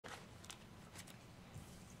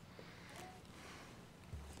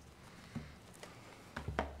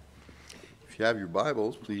If you have your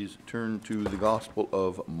Bibles, please turn to the Gospel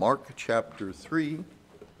of Mark chapter 3.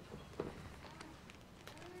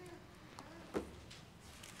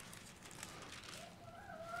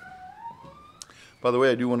 By the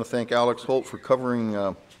way, I do want to thank Alex Holt for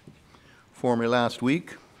covering for me last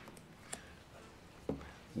week.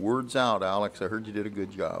 Words out, Alex. I heard you did a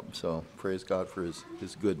good job, so praise God for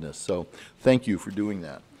his goodness. So thank you for doing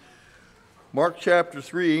that. Mark chapter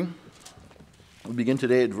 3, we begin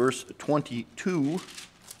today at verse 22.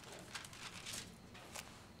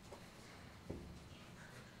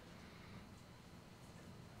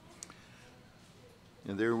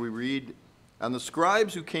 And there we read, "And the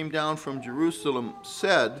scribes who came down from Jerusalem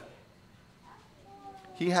said,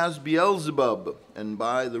 'He has Beelzebub, and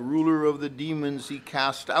by the ruler of the demons he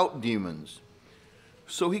cast out demons.'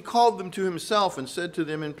 So he called them to himself and said to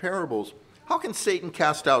them in parables, 'How can Satan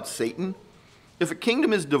cast out Satan? If a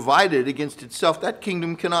kingdom is divided against itself, that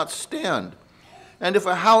kingdom cannot stand. And if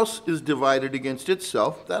a house is divided against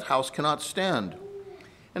itself, that house cannot stand.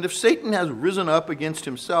 And if Satan has risen up against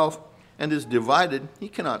himself and is divided, he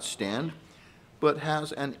cannot stand, but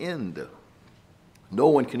has an end. No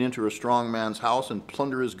one can enter a strong man's house and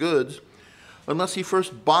plunder his goods unless he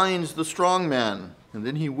first binds the strong man, and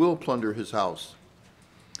then he will plunder his house.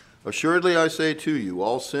 Assuredly, I say to you,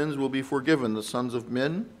 all sins will be forgiven the sons of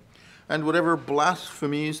men, and whatever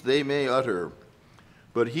blasphemies they may utter.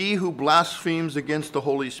 But he who blasphemes against the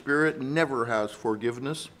Holy Spirit never has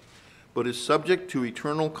forgiveness, but is subject to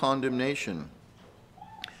eternal condemnation,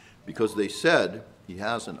 because they said he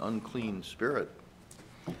has an unclean spirit.'"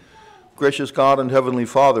 Gracious God and Heavenly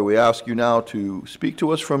Father, we ask you now to speak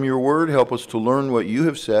to us from your word, help us to learn what you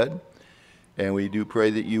have said, and we do pray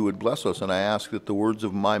that you would bless us. And I ask that the words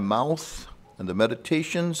of my mouth and the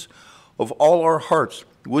meditations of all our hearts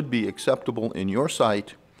would be acceptable in your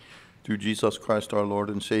sight, through Jesus Christ our Lord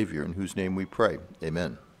and Savior, in whose name we pray.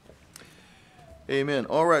 Amen. Amen.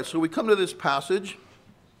 All right, so we come to this passage.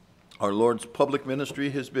 Our Lord's public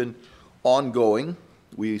ministry has been ongoing.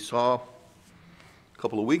 We saw a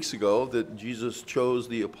couple of weeks ago that Jesus chose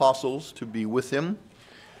the apostles to be with him.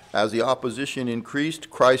 As the opposition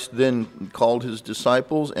increased, Christ then called his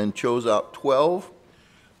disciples and chose out 12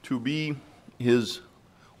 to be his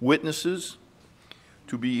witnesses,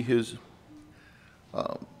 to be his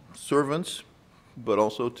servants, but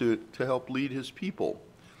also to help lead his people.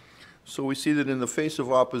 So we see that in the face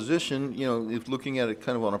of opposition, if looking at it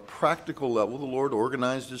kind of on a practical level, the Lord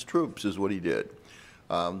organized his troops, is what he did.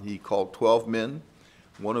 He called 12 men.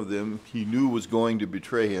 One of them he knew was going to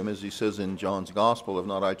betray him, as he says in John's Gospel, "Have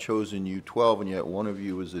not I chosen you 12, and yet one of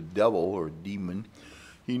you is a devil," or a demon.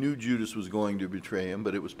 He knew Judas was going to betray him,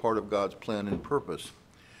 but it was part of God's plan and purpose.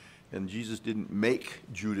 And Jesus didn't make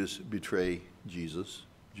Judas betray Jesus.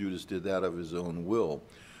 Judas did that of his own will.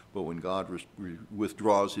 But when God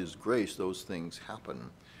withdraws his grace, those things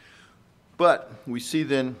happen. But we see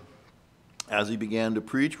then, as he began to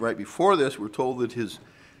preach, right before this, we're told that his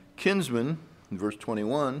kinsmen, in verse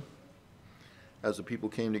 21, as the people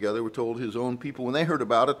came together, we're told his own people, when they heard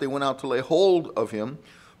about it, they went out to lay hold of him,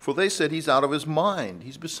 for they said he's out of his mind.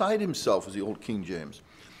 He's beside himself, is the old King James.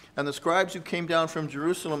 And the scribes who came down from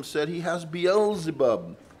Jerusalem said, "He has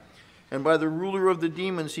Beelzebub, and by the ruler of the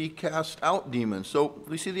demons he cast out demons." So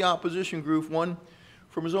we see the opposition group, one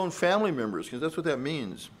from his own family members, because that's what that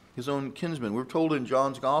means, his own kinsmen. We're told in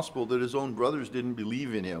John's Gospel that his own brothers didn't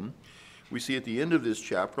believe in him. We see at the end of this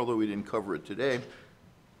chapter, although we didn't cover it today,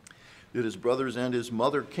 that his brothers and his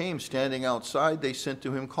mother came standing outside. They sent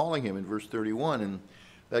to him, calling him in verse 31, and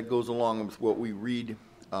that goes along with what we read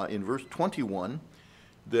in verse 21,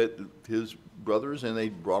 that his brothers, and they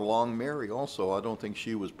brought along Mary also. I don't think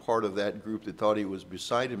she was part of that group that thought he was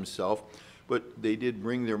beside himself, but they did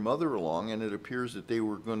bring their mother along, and it appears that they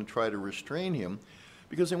were going to try to restrain him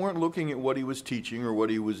because they weren't looking at what he was teaching or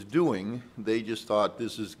what he was doing. They just thought,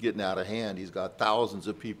 this is getting out of hand. He's got thousands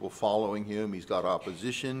of people following him. He's got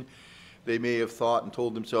opposition. They may have thought and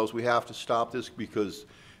told themselves, we have to stop this because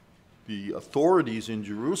the authorities in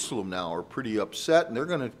Jerusalem now are pretty upset, and they're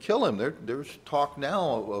going to kill him. There's talk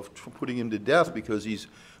now of putting him to death because he's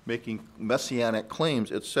making messianic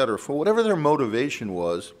claims, etc. For whatever their motivation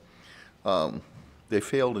was, they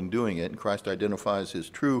failed in doing it, and Christ identifies his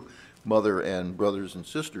true mother and brothers and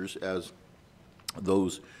sisters as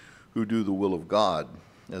those who do the will of God,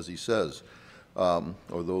 as he says, or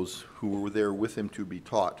those who were there with him to be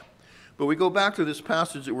taught. But we go back to this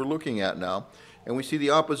passage that we're looking at now, and we see the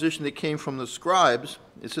opposition that came from the scribes.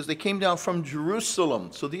 It says they came down from Jerusalem.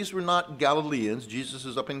 So these were not Galileans. Jesus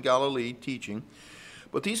is up in Galilee teaching.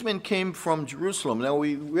 But these men came from Jerusalem. Now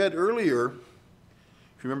we read earlier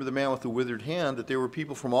If you remember the man with the withered hand, that there were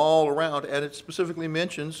people from all around, and it specifically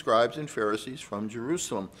mentions scribes and Pharisees from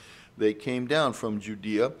Jerusalem. They came down from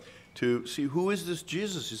Judea to see, who is this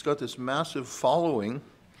Jesus? He's got this massive following.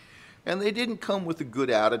 And they didn't come with a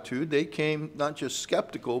good attitude. They came not just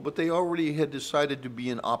skeptical, but they already had decided to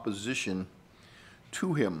be in opposition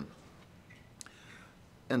to him.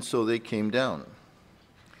 And so they came down.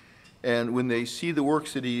 And when they see the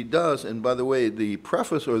works that he does, and by the way, the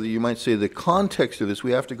preface, or you might say the context of this, we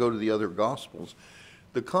have to go to the other Gospels.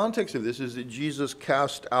 The context of this is that Jesus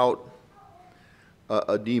cast out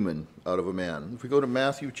a demon out of a man. If we go to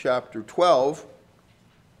Matthew chapter 12,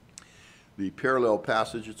 the parallel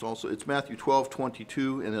passage, it's Matthew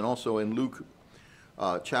 12:22, and then also in Luke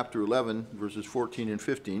chapter 11, verses 14 and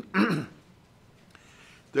 15.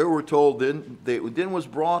 There we're told, then was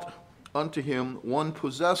brought unto him one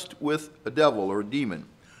possessed with a devil or a demon,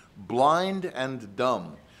 blind and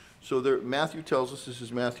dumb. So there, Matthew tells us, this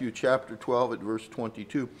is Matthew chapter 12 at verse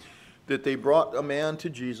 22, that they brought a man to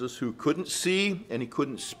Jesus who couldn't see and he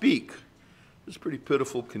couldn't speak. It's a pretty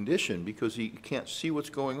pitiful condition because he can't see what's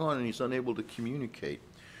going on and he's unable to communicate.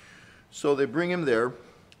 So they bring him there,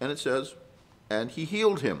 and it says, and he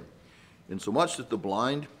healed him, insomuch that the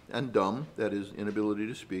blind and dumb, that is, inability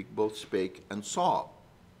to speak, both spake and saw.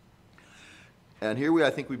 And here I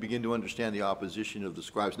think we begin to understand the opposition of the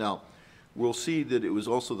scribes. Now, we'll see that it was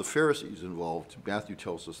also the Pharisees involved. Matthew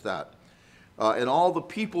tells us that. And all the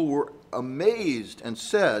people were amazed and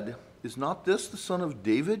said, is not this the son of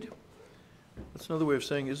David? That's another way of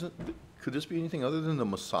saying, could this be anything other than the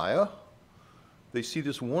Messiah? They see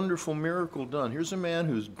this wonderful miracle done. Here's a man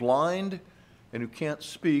who's blind and who can't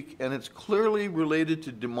speak, and it's clearly related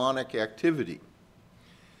to demonic activity.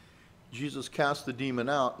 Jesus casts the demon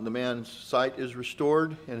out, and the man's sight is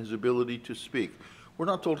restored and his ability to speak. We're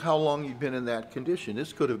not told how long he'd been in that condition.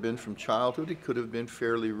 This could have been from childhood. It could have been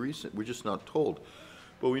fairly recent. We're just not told.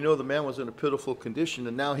 But we know the man was in a pitiful condition,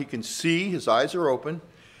 and now he can see. His eyes are open.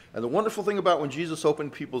 And the wonderful thing about when Jesus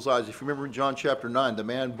opened people's eyes, if you remember in John chapter 9, the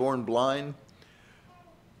man born blind,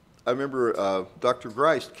 I remember Dr.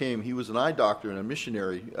 Greist came. He was an eye doctor and a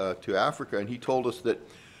missionary to Africa, and he told us that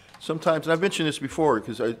sometimes, and I've mentioned this before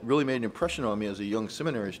because it really made an impression on me as a young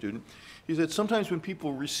seminary student, he said sometimes when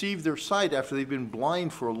people receive their sight after they've been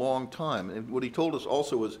blind for a long time, and what he told us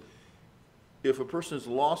also was if a person has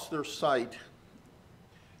lost their sight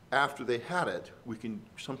after they had it, we can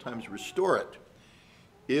sometimes restore it.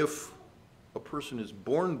 If a person is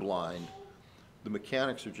born blind, the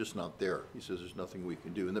mechanics are just not there. He says there's nothing we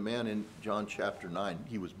can do. And the man in John chapter 9,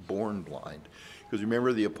 he was born blind. Because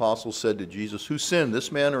remember the apostles said to Jesus, who sinned,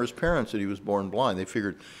 this man or his parents, that he was born blind? They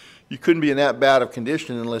figured you couldn't be in that bad of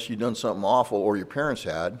condition unless you'd done something awful or your parents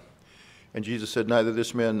had. And Jesus said neither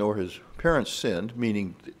this man nor his parents sinned,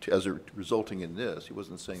 meaning as a resulting in this. He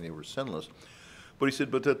wasn't saying they were sinless. But he said,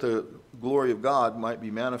 but that the glory of God might be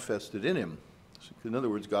manifested in him. In other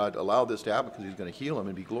words, God allowed this to happen because he's going to heal him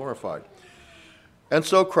and be glorified. And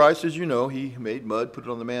so Christ, as you know, he made mud, put it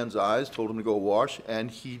on the man's eyes, told him to go wash, and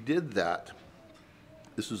he did that.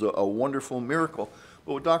 This is a wonderful miracle.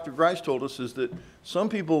 But what Dr. Greist told us is that some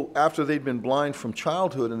people, after they'd been blind from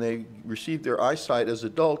childhood and they received their eyesight as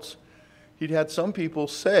adults, he'd had some people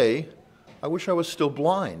say, I wish I was still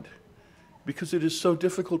blind, because it is so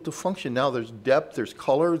difficult to function. Now there's depth, there's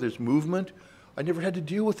color, there's movement. I never had to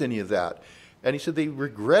deal with any of that. And he said they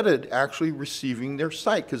regretted actually receiving their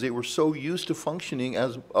sight because they were so used to functioning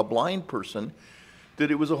as a blind person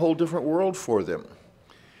that it was a whole different world for them.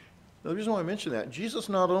 Now, the reason why I mention that, Jesus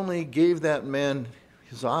not only gave that man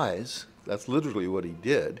his eyes, that's literally what he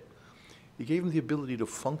did, he gave him the ability to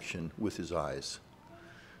function with his eyes.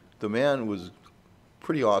 The man was a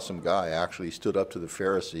pretty awesome guy, actually. He stood up to the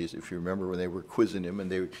Pharisees, if you remember when they were quizzing him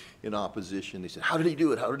and they were in opposition. They said, how did he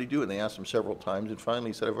do it? How did he do it? And they asked him several times, and finally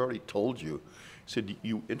he said, I've already told you. He said,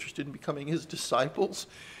 you interested in becoming his disciples?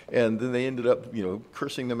 And then they ended up,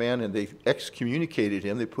 cursing the man, and they excommunicated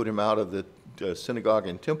him. They put him out of the synagogue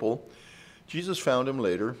and temple. Jesus found him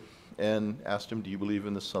later and asked him, do you believe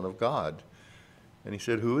in the Son of God? And he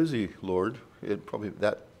said, who is he, Lord?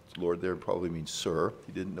 That Lord there probably means sir.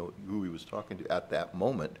 He didn't know who he was talking to at that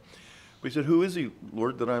moment. But he said, who is he,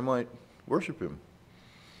 Lord, that I might worship him,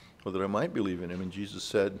 or that I might believe in him? And Jesus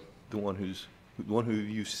said, the one who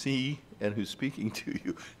you see and who's speaking to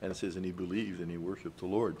you. And it says, and he believed and he worshiped the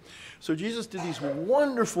Lord. So Jesus did these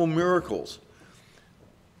wonderful miracles.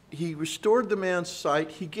 He restored the man's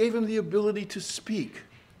sight. He gave him the ability to speak.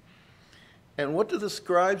 And what do the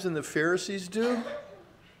scribes and the Pharisees do?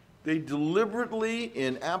 They deliberately,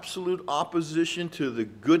 in absolute opposition to the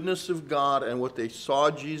goodness of God and what they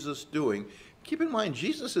saw Jesus doing, Keep in mind,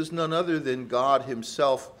 Jesus is none other than God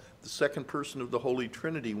himself, the second person of the Holy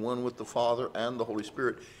Trinity, one with the Father and the Holy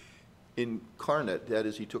Spirit, incarnate. That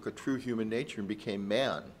is, he took a true human nature and became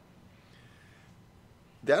man.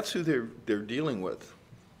 That's who they're dealing with.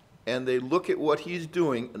 And they look at what he's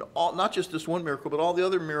doing, and all, not just this one miracle, but all the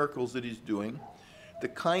other miracles that he's doing, the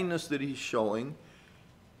kindness that he's showing,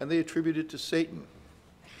 and they attribute it to Satan.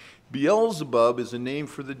 Beelzebub is a name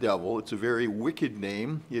for the devil. It's a very wicked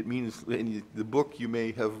name. It means, in the book you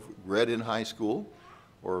may have read in high school,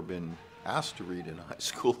 or been asked to read in high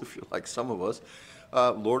school, if you're like some of us,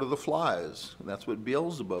 Lord of the Flies. And that's what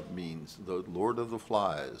Beelzebub means, the Lord of the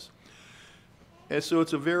Flies. And so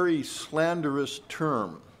it's a very slanderous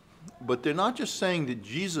term. But they're not just saying that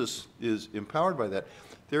Jesus is empowered by that.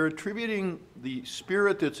 They're attributing the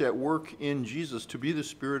spirit that's at work in Jesus to be the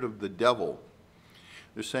spirit of the devil.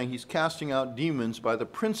 They're saying he's casting out demons by the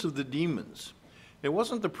prince of the demons. It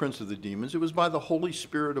wasn't the prince of the demons. It was by the Holy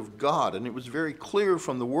Spirit of God. And it was very clear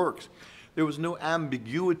from the works. There was no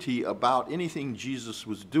ambiguity about anything Jesus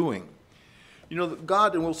was doing. You know,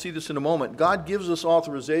 God, and we'll see this in a moment, God gives us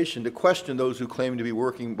authorization to question those who claim to be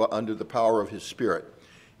working under the power of his Spirit.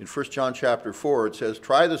 In 1 John chapter 4, it says,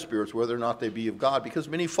 try the spirits whether or not they be of God, because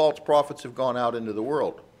many false prophets have gone out into the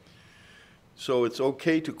world. So it's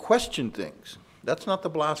okay to question things. That's not the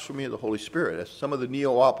blasphemy of the Holy Spirit. As some of the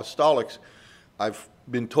neo-apostolics, I've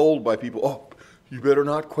been told by people, oh, you better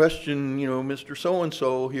not question, Mr.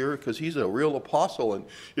 So-and-so here, because he's a real apostle. And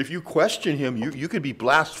if you question him, you could be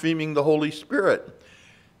blaspheming the Holy Spirit.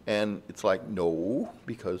 And it's like, no,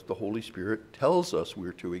 because the Holy Spirit tells us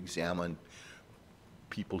we're to examine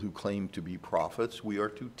people who claim to be prophets. We are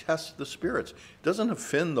to test the spirits. It doesn't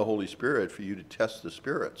offend the Holy Spirit for you to test the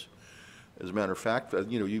spirits. As a matter of fact,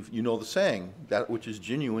 you know the saying, that which is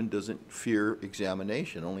genuine doesn't fear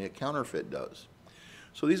examination, only a counterfeit does.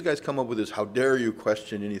 So these guys come up with this, how dare you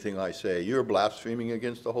question anything I say? You're blaspheming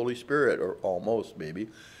against the Holy Spirit, or almost maybe.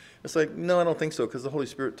 It's like, no, I don't think so, because the Holy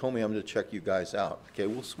Spirit told me I'm going to check you guys out. Okay,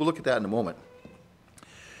 we'll look at that in a moment.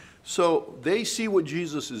 So they see what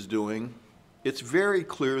Jesus is doing. It's very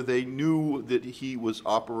clear they knew that he was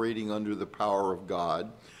operating under the power of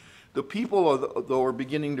God. The people, though, are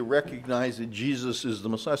beginning to recognize that Jesus is the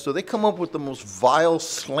Messiah. So they come up with the most vile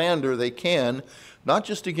slander they can, not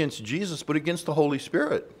just against Jesus, but against the Holy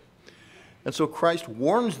Spirit. And so Christ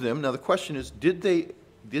warns them. Now the question is, did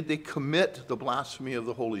they commit the blasphemy of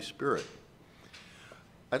the Holy Spirit?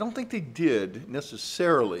 I don't think they did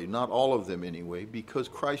necessarily, not all of them anyway, because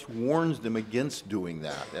Christ warns them against doing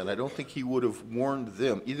that. And I don't think he would have warned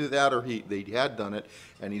them. Either that or they had done it,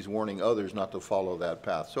 and he's warning others not to follow that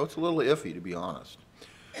path. So it's a little iffy, to be honest.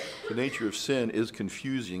 The nature of sin is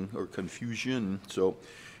confusing, or confusion, so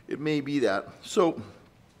it may be that. So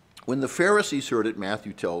when the Pharisees heard it,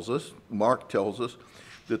 Matthew tells us, Mark tells us,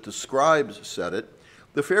 that the scribes said it.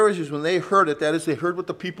 The Pharisees, when they heard it, that is, they heard what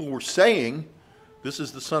the people were saying, this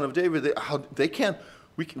is the Son of David.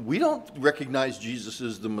 We don't recognize Jesus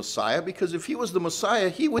as the Messiah, because if he was the Messiah,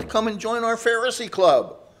 he would come and join our Pharisee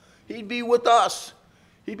club. He'd be with us.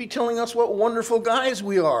 He'd be telling us what wonderful guys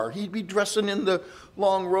we are. He'd be dressing in the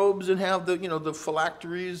long robes and have the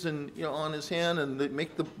phylacteries and on his hand, and they'd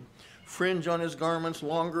make the fringe on his garments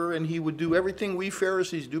longer, and he would do everything we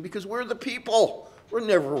Pharisees do, because we're the people. We're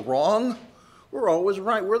never wrong. We're always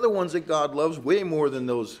right. We're the ones that God loves way more than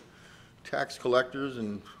those tax collectors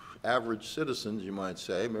and average citizens, you might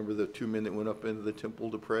say. Remember the two men that went up into the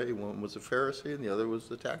temple to pray? One was a Pharisee and the other was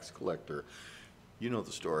the tax collector. You know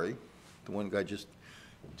the story. The one guy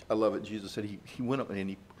I love it, Jesus said he went up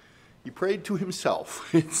and he prayed to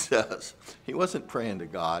himself, it says. He wasn't praying to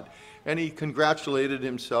God. And he congratulated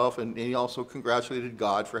himself, and he also congratulated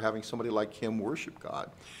God for having somebody like him worship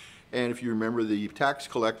God. And if you remember, the tax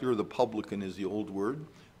collector, or the publican is the old word.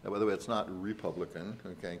 By the way, it's not Republican,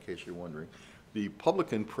 okay, in case you're wondering. The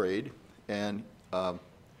publican prayed, and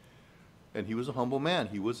he was a humble man.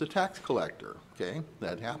 He was a tax collector, okay?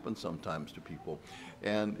 That happens sometimes to people.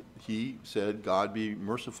 And he said, God be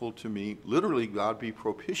merciful to me. Literally, God be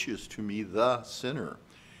propitious to me, the sinner.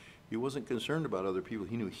 He wasn't concerned about other people.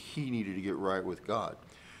 He knew he needed to get right with God.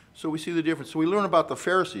 So we see the difference. So we learn about the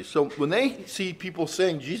Pharisees. So when they see people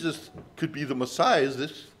saying Jesus could be the Messiah, is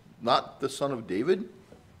this not the Son of David?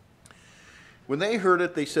 When they heard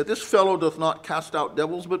it, they said, this fellow doth not cast out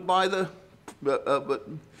devils, but by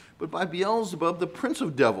Beelzebub, the prince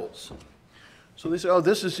of devils. So they say, oh,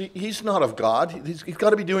 he's not of God. He's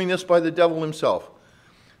got to be doing this by the devil himself.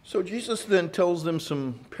 So Jesus then tells them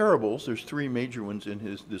some parables. There's three major ones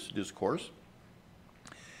in this discourse.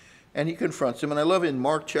 And he confronts them. And I love in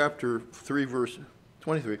Mark chapter 3, verse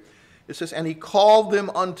 23, it says, and he called them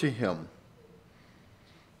unto him.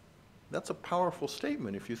 That's a powerful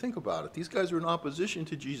statement if you think about it. These guys are in opposition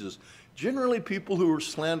to Jesus. Generally, people who are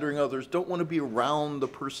slandering others don't want to be around the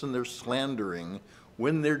person they're slandering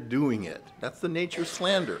when they're doing it. That's the nature of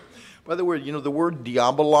slander. By the way, you know the word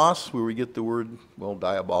diabolos, where we get the word, well,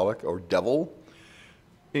 diabolic or devil?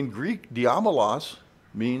 In Greek, diabolos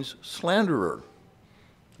means slanderer.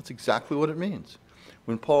 That's exactly what it means.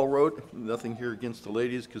 When Paul wrote, nothing here against the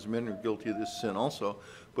ladies because men are guilty of this sin also,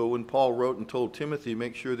 but when Paul wrote and told Timothy,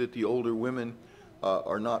 make sure that the older women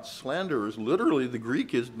are not slanderers, literally the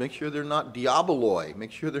Greek is make sure they're not diaboloi,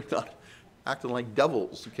 make sure they're not acting like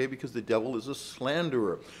devils, okay, because the devil is a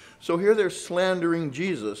slanderer. So here they're slandering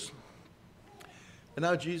Jesus. And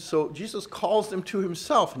now Jesus calls them to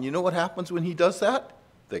himself, and you know what happens when he does that?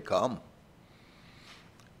 They come.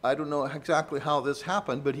 I don't know exactly how this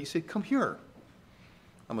happened, but he said, come here.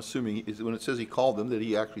 I'm assuming when it says he called them that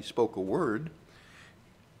he actually spoke a word,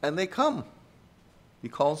 and they come. He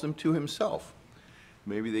calls them to himself.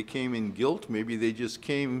 Maybe they came in guilt, maybe they just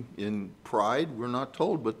came in pride, we're not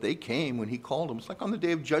told, but they came when he called them. It's like on the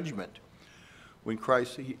day of judgment, when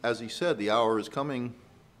Christ, as he said, the hour is coming.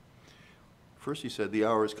 First he said, the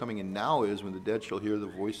hour is coming, and now is when the dead shall hear the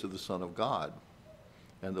voice of the Son of God,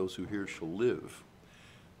 and those who hear shall live.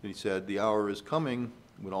 And he said, the hour is coming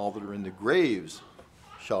when all that are in the graves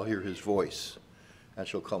shall hear his voice and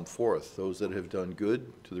shall come forth. Those that have done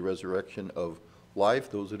good to the resurrection of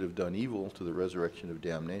life, those that have done evil to the resurrection of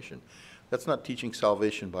damnation. That's not teaching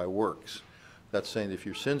salvation by works. That's saying that if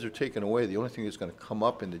your sins are taken away, the only thing that's going to come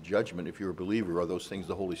up in the judgment, if you're a believer, are those things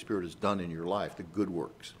the Holy Spirit has done in your life, the good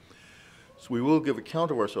works. So we will give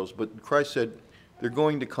account of ourselves, but Christ said they're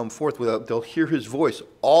going to come forth they'll hear his voice.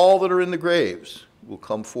 All that are in the graves will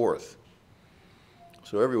come forth.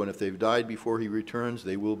 So everyone, if they've died before he returns,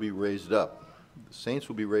 they will be raised up. The saints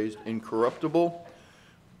will be raised incorruptible,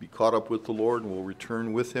 be caught up with the Lord, and will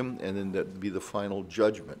return with him, and then that will be the final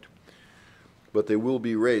judgment. But they will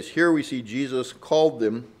be raised. Here we see Jesus called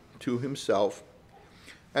them to himself,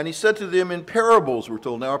 and he said to them in parables, we're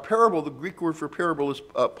told. Now a parable, the Greek word for parable is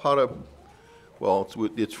para. Well,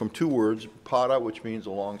 it's from two words, para, which means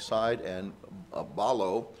alongside, and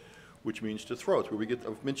balo, which means to throw. It's where we get,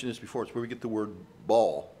 I've mentioned this before, it's where we get the word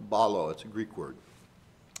ball, balo, it's a Greek word.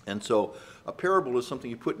 And so a parable is something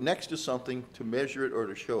you put next to something to measure it or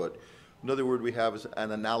to show it. Another word we have is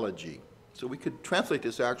an analogy. So we could translate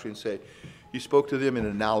this actually and say, he spoke to them in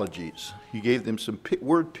analogies. He gave them some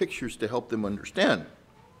word pictures to help them understand.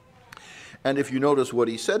 And if you notice what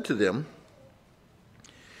he said to them,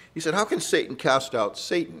 he said, how can Satan cast out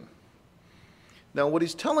Satan? Now what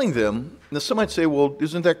he's telling them, now some might say, well,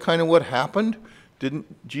 isn't that kind of what happened?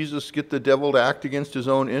 Didn't Jesus get the devil to act against his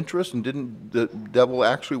own interest? And didn't the devil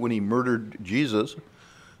actually, when he murdered Jesus,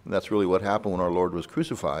 and that's really what happened when our Lord was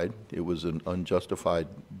crucified, it was an unjustified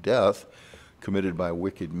death committed by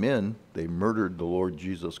wicked men. They murdered the Lord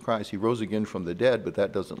Jesus Christ. He rose again from the dead, but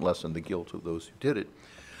that doesn't lessen the guilt of those who did it.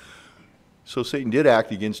 So Satan did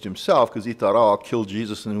act against himself because he thought, oh, I'll kill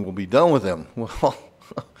Jesus and we'll be done with him. Well,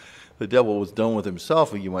 the devil was done with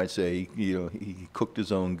himself, you might say. He cooked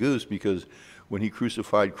his own goose, because when he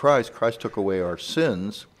crucified Christ, Christ took away our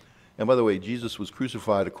sins. And by the way, Jesus was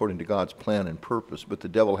crucified according to God's plan and purpose, but the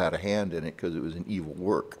devil had a hand in it because it was an evil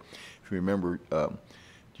work. If you remember,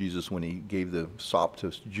 Jesus, when he gave the sop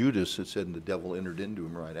to Judas, it said, and the devil entered into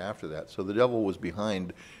him right after that. So the devil was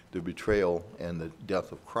behind the betrayal and the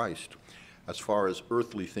death of Christ as far as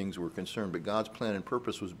earthly things were concerned, but God's plan and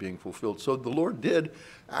purpose was being fulfilled. So the Lord did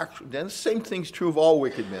actually, and the same thing's true of all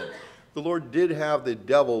wicked men. The Lord did have the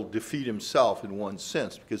devil defeat himself in one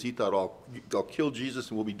sense, because he thought, I'll kill Jesus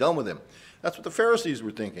and we'll be done with him. That's what the Pharisees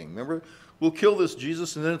were thinking. Remember, we'll kill this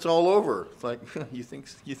Jesus and then it's all over. It's like, you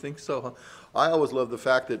think so? Huh? I always love the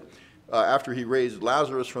fact that after he raised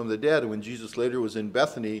Lazarus from the dead, and when Jesus later was in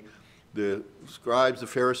Bethany, the scribes, the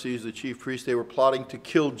Pharisees, the chief priests, they were plotting to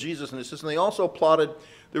kill Jesus. And it says, and they also plotted,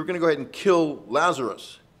 they were going to go ahead and kill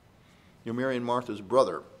Lazarus, Mary and Martha's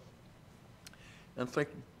brother. And it's like,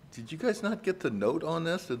 did you guys not get the note on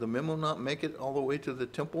this? Did the memo not make it all the way to the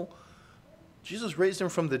temple? Jesus raised him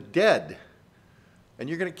from the dead, and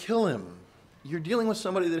you're going to kill him. You're dealing with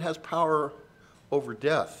somebody that has power over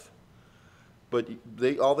death. But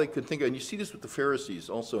all they could think of, and you see this with the Pharisees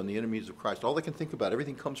also and the enemies of Christ, all they can think about,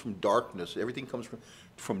 everything comes from darkness, everything comes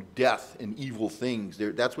from death and evil things.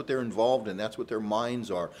 That's what they're involved in, that's what their minds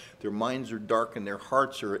are. Their minds are dark and their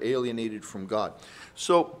hearts are alienated from God.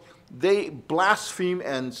 So they blaspheme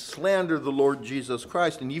and slander the Lord Jesus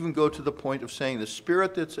Christ, and even go to the point of saying the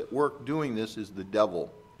spirit that's at work doing this is the devil.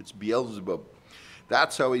 It's Beelzebub.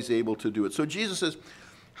 That's how he's able to do it. So Jesus says,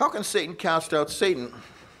 how can Satan cast out Satan?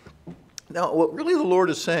 Now, what really the Lord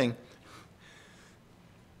is saying,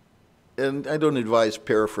 and I don't advise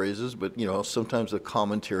paraphrases, but sometimes a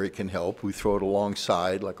commentary can help. We throw it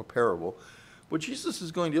alongside like a parable. What Jesus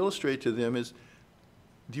is going to illustrate to them is,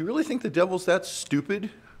 do you really think the devil's that stupid?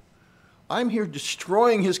 I'm here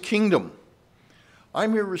destroying his kingdom.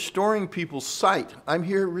 I'm here restoring people's sight. I'm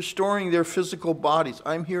here restoring their physical bodies.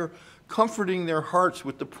 I'm here comforting their hearts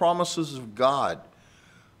with the promises of God.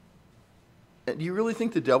 And do you really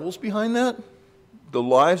think the devil's behind that? The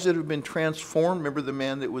lives that have been transformed. Remember the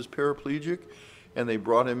man that was paraplegic and they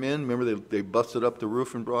brought him in? Remember they busted up the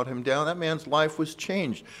roof and brought him down? That man's life was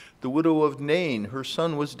changed. The widow of Nain, her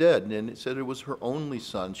son was dead, and it said it was her only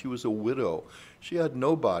son. She was a widow. She had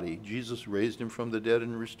nobody. Jesus raised him from the dead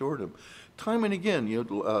and restored him. Time and again,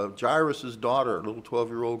 Jairus' daughter, a little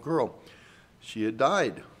 12-year-old girl, she had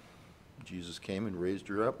died. Jesus came and raised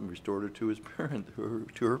her up and restored her to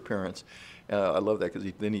her parents. I love that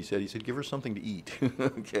because then he said, give her something to eat.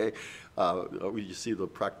 Okay, we just see the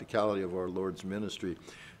practicality of our Lord's ministry.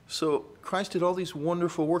 So Christ did all these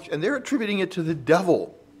wonderful works, and they're attributing it to the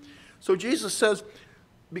devil. So Jesus says,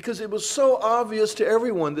 because it was so obvious to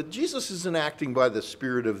everyone that Jesus isn't acting by the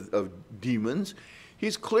spirit of demons,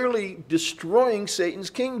 he's clearly destroying Satan's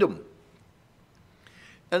kingdom.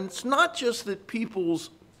 And it's not just that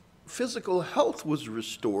people's physical health was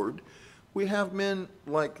restored. We have men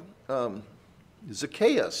like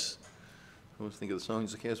Zacchaeus. I always think of the song,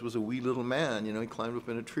 Zacchaeus was a wee little man. He climbed up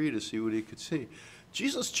in a tree to see what he could see.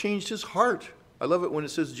 Jesus changed his heart. I love it when it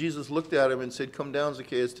says Jesus looked at him and said, come down,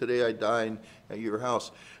 Zacchaeus, today I dine at your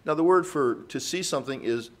house. Now the word for to see something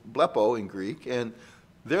is blepo in Greek, and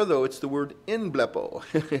there though it's the word in blepo.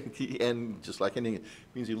 And just like in English,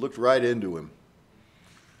 it means he looked right into him.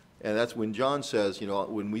 And that's when John says,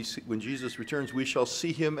 when Jesus returns, we shall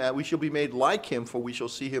see him, we shall be made like him, for we shall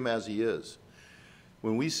see him as he is.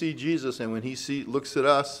 When we see Jesus and when he looks at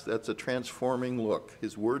us, that's a transforming look.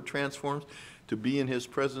 His word transforms. To be in his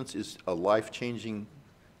presence is a life-changing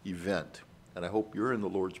event. And I hope you're in the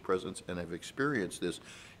Lord's presence and have experienced this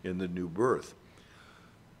in the new birth.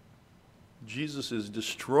 Jesus is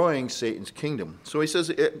destroying Satan's kingdom. So he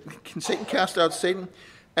says, can Satan cast out Satan?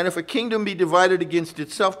 And if a kingdom be divided against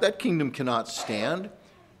itself, that kingdom cannot stand.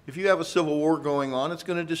 If you have a civil war going on, it's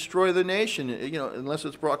going to destroy the nation, unless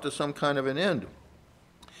it's brought to some kind of an end.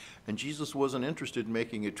 And Jesus wasn't interested in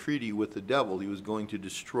making a treaty with the devil. He was going to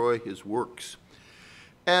destroy his works.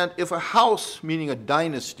 And if a house, meaning a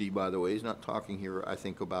dynasty, by the way, he's not talking here, I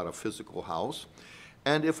think, about a physical house.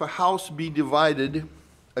 And if a house be divided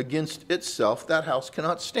against itself, that house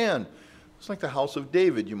cannot stand. It's like the house of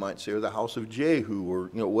David, you might say, or the house of Jehu, or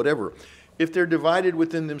whatever. If they're divided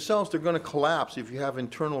within themselves, they're going to collapse if you have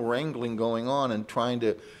internal wrangling going on and trying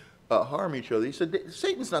to harm each other. He said,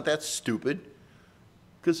 Satan's not that stupid,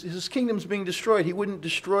 because his kingdom's being destroyed. He wouldn't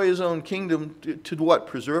destroy his own kingdom to what?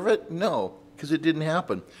 Preserve it? No, because it didn't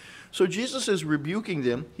happen. So Jesus is rebuking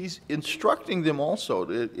them. He's instructing them also,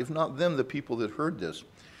 if not them, the people that heard this.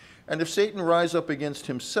 And if Satan rise up against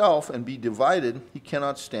himself and be divided, he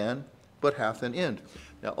cannot stand, but hath an end.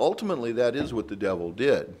 Now, ultimately, that is what the devil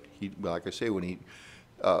did. He, like I say, when he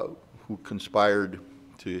who conspired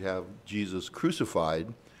to have Jesus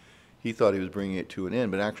crucified, he thought he was bringing it to an end,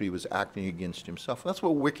 but actually he was acting against himself. That's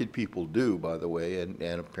what wicked people do, by the way, and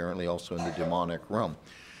apparently also in the demonic realm.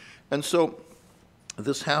 And so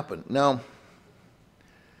this happened. Now,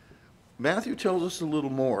 Matthew tells us a little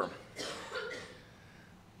more.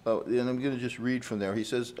 And I'm going to just read from there. He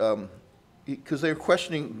says, because they're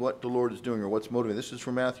questioning what the Lord is doing or what's motivating. This is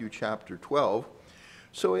from Matthew chapter 12.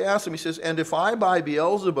 So he asks him, he says, and if I by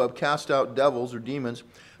Beelzebub cast out devils or demons,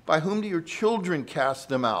 by whom do your children cast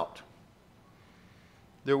them out?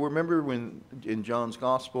 Remember when in John's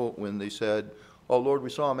gospel when they said, oh Lord, we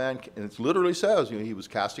saw a man, and it literally says, he was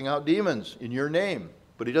casting out demons in your name,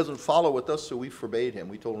 but he doesn't follow with us, so we forbade him.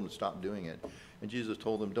 We told him to stop doing it. And Jesus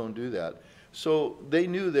told them, don't do that. So they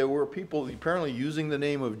knew there were people apparently using the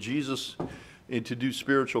name of Jesus to do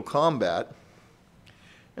spiritual combat.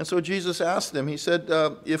 And so Jesus asked them, he said,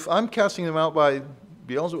 if I'm casting them out by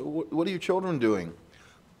Beelzebub, what are your children doing?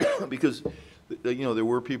 Because, there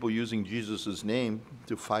were people using Jesus' name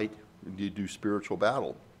to fight, to do spiritual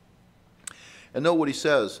battle. And note what he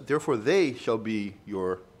says, therefore they shall be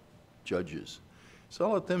your judges. So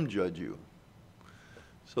I'll let them judge you.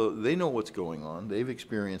 So they know what's going on. They've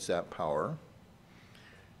experienced that power.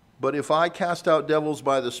 But if I cast out devils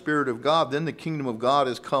by the Spirit of God, then the kingdom of God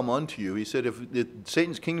has come unto you. He said, if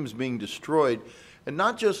Satan's kingdom is being destroyed, and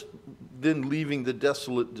not just then leaving the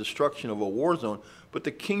desolate destruction of a war zone, But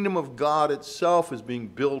the kingdom of God itself is being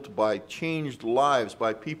built by changed lives,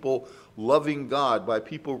 by people loving God, by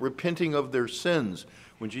people repenting of their sins.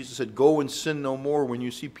 When Jesus said, go and sin no more, when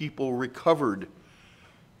you see people recovered,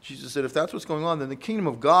 Jesus said, if that's what's going on, then the kingdom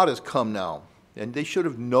of God has come now. And they should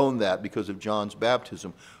have known that because of John's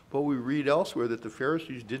baptism. But we read elsewhere that the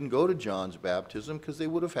Pharisees didn't go to John's baptism because they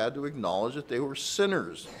would have had to acknowledge that they were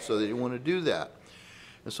sinners. So they didn't want to do that.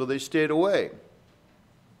 And so they stayed away.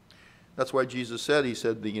 That's why Jesus said, he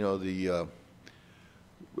said, the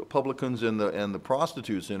publicans and the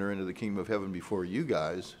prostitutes enter into the kingdom of heaven before you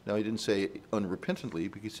guys. Now, he didn't say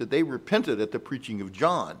unrepentantly, because he said they repented at the preaching of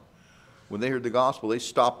John. When they heard the gospel, they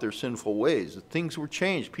stopped their sinful ways. Things were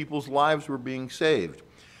changed. People's lives were being saved.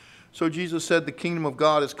 So Jesus said, the kingdom of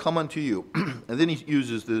God has come unto you. And then he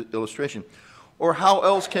uses the illustration. Or how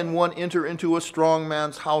else can one enter into a strong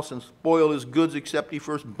man's house and spoil his goods, except he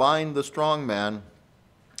first bind the strong man,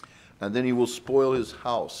 and then he will spoil his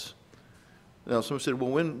house? Now, someone said,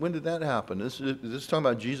 well, when did that happen? This is talking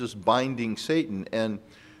about Jesus binding Satan. And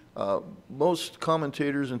most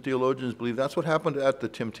commentators and theologians believe that's what happened at the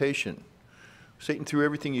temptation. Satan threw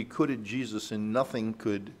everything he could at Jesus, and nothing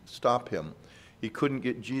could stop him. He couldn't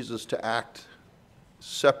get Jesus to act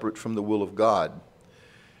separate from the will of God.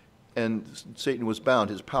 And Satan was bound.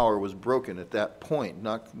 His power was broken at that point.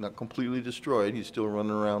 Not completely destroyed. He's still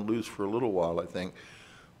running around loose for a little while, I think.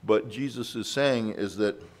 But Jesus is saying is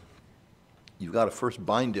that you've got to first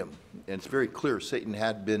bind him. And it's very clear Satan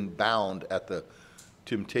had been bound at the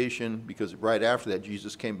temptation, because right after that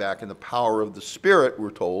Jesus came back in the power of the Spirit, we're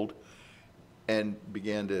told, and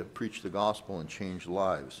began to preach the gospel and change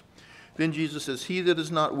lives. Then Jesus says, he that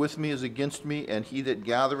is not with me is against me, and he that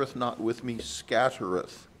gathereth not with me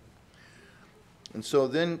scattereth. And so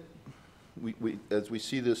then, as we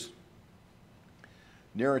see this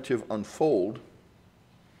narrative unfold,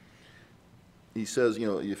 he says,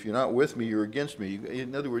 if you're not with me, you're against me.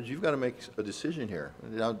 In other words, you've got to make a decision here.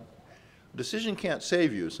 Now, a decision can't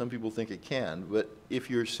save you. Some people think it can. But if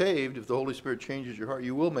you're saved, if the Holy Spirit changes your heart,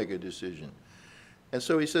 you will make a decision. And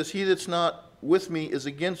so he says, he that's not with me is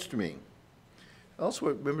against me.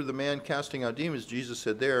 Elsewhere, remember the man casting out demons, Jesus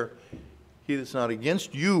said there, he that's not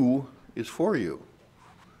against you is for you.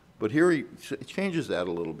 But here he changes that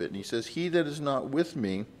a little bit, and he says, he that is not with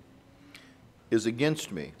me is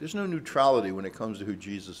against me. There's no neutrality when it comes to who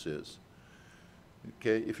Jesus is.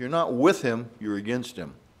 Okay? If you're not with him, you're against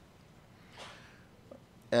him.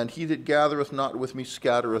 And he that gathereth not with me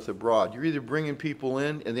scattereth abroad. You're either bringing people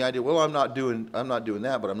in, and the idea, well, I'm not doing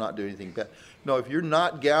that, but I'm not doing anything bad. No, if you're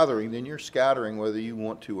not gathering, then you're scattering whether you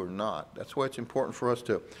want to or not. That's why it's important for us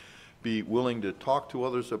to be willing to talk to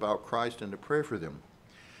others about Christ and to pray for them.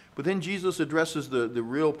 But then Jesus addresses the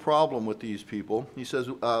real problem with these people. He says,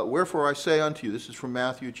 wherefore I say unto you, this is from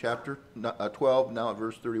Matthew chapter 12, now at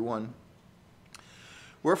verse 31.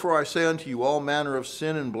 Wherefore I say unto you, all manner of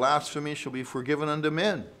sin and blasphemy shall be forgiven unto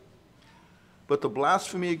men. But the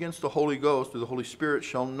blasphemy against the Holy Ghost or the Holy Spirit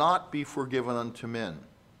shall not be forgiven unto men.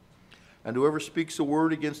 And whoever speaks a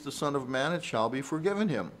word against the Son of Man, it shall be forgiven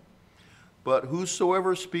him. But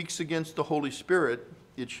whosoever speaks against the Holy Spirit,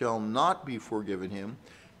 it shall not be forgiven him,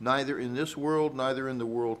 neither in this world, neither in the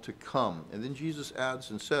world to come. And then Jesus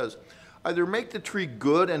adds and says, either make the tree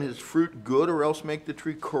good and his fruit good, or else make the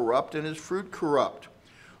tree corrupt and his fruit corrupt.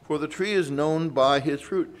 For the tree is known by his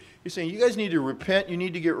fruit. He's saying, you guys need to repent. You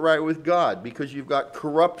need to get right with God, because you've got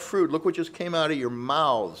corrupt fruit. Look what just came out of your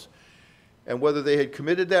mouths. And whether they had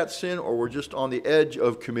committed that sin or were just on the edge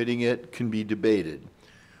of committing it can be debated.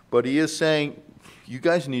 But he is saying, you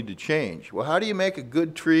guys need to change. Well, how do you make a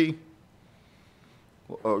good tree,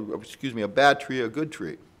 a bad tree a good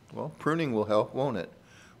tree? Well, pruning will help, won't it?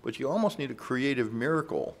 But you almost need a creative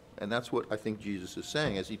miracle. And that's what I think Jesus is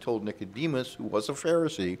saying. As he told Nicodemus, who was a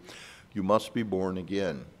Pharisee, you must be born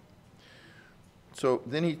again. So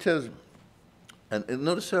then he says, and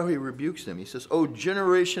notice how he rebukes them. He says, oh,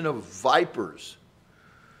 generation of vipers.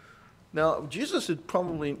 Now, Jesus had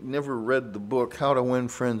probably never read the book, How to Win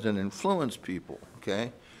Friends and Influence People,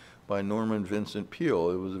 okay, by Norman Vincent Peale.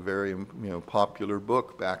 It was a very popular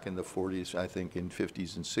book back in the 40s, I think, in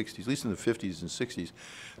 50s and 60s, at least in the 50s and 60s.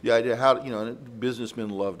 The idea how, businessmen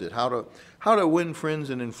loved it, how to win friends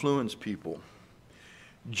and influence people.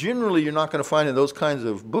 Generally, you're not going to find in those kinds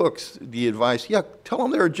of books the advice, tell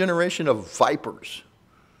them they're a generation of vipers.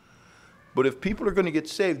 But if people are going to get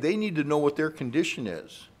saved, they need to know what their condition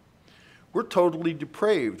is. We're totally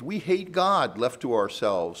depraved. We hate God left to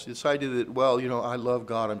ourselves. This idea that, I love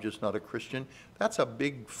God, I'm just not a Christian, that's a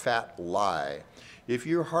big fat lie. If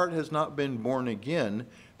your heart has not been born again,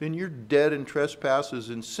 then you're dead in trespasses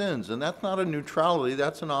and sins. And that's not a neutrality,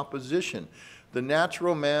 that's an opposition. The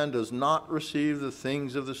natural man does not receive the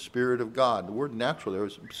things of the Spirit of God. The word natural there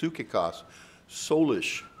is psychikos,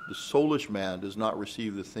 soulish. The soulish man does not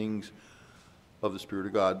receive the things of the Spirit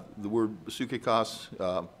of God. The word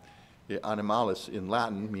psychikos, animalis in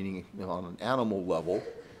Latin, meaning on an animal level.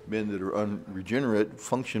 Men that are unregenerate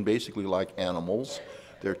function basically like animals.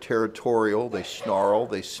 They're territorial, they snarl,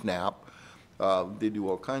 they snap, they do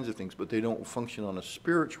all kinds of things, but they don't function on a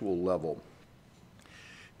spiritual level.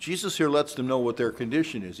 Jesus here lets them know what their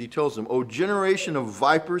condition is. He tells them, "O generation of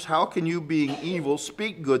vipers, how can you, being evil,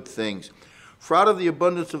 speak good things? For out of the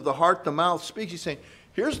abundance of the heart, the mouth speaks." He's saying,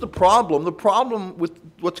 here's the problem. The problem with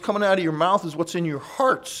what's coming out of your mouth is what's in your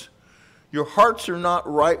hearts. Your hearts are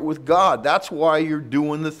not right with God. That's why you're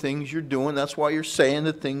doing the things you're doing. That's why you're saying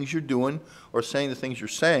the things you're doing, or saying the things you're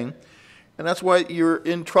saying. And that's why you're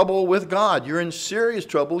in trouble with God. You're in serious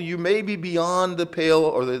trouble. You may be beyond the pale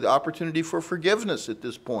or the opportunity for forgiveness at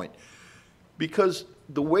this point. Because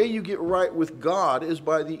the way you get right with God is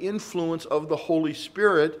by the influence of the Holy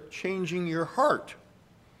Spirit changing your heart.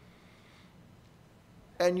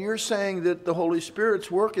 And you're saying that the Holy Spirit's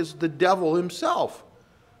work is the devil himself.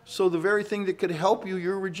 So the very thing that could help you,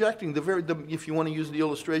 you're rejecting. If you want to use the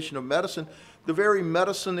illustration of medicine, the very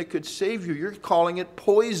medicine that could save you, you're calling it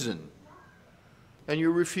poison. And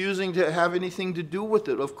you're refusing to have anything to do with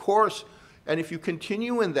it, of course. And if you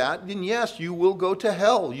continue in that, then yes, you will go to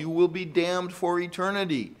hell. You will be damned for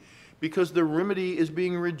eternity because the remedy is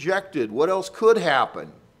being rejected. What else could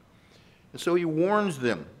happen? And so he warns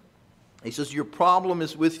them. He says, your problem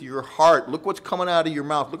is with your heart. Look what's coming out of your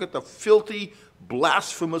mouth. Look at the filthy,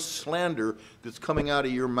 blasphemous slander that's coming out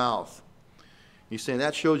of your mouth. He's saying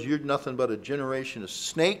that shows you're nothing but a generation of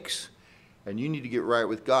snakes, and you need to get right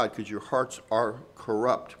with God because your hearts are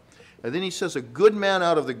corrupt. And then he says, a good man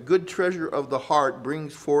out of the good treasure of the heart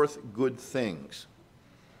brings forth good things.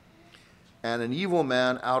 And an evil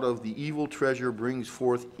man out of the evil treasure brings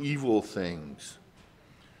forth evil things.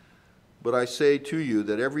 But I say to you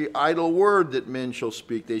that every idle word that men shall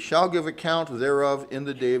speak, they shall give account thereof in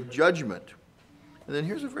the day of judgment. And then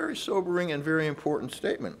here's a very sobering and very important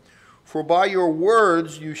statement. For by your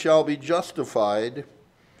words you shall be justified,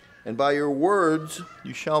 and by your words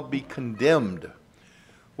you shall be condemned.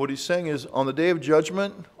 What he's saying is, on the day of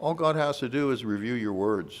judgment, all God has to do is review your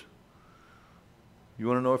words. You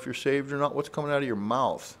want to know if you're saved or not? What's coming out of your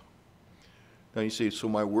mouth? Now you say, so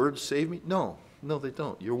my words save me? No, they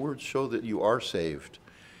don't. Your words show that you are saved.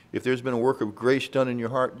 If there's been a work of grace done in your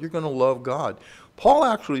heart, you're going to love God. Paul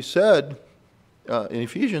actually said in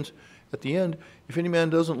Ephesians, at the end, if any man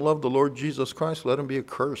doesn't love the Lord Jesus Christ, let him be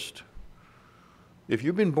accursed. If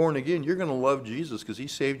you've been born again, you're going to love Jesus because he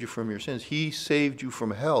saved you from your sins. He saved you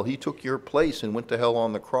from hell. He took your place and went to hell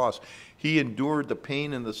on the cross. He endured the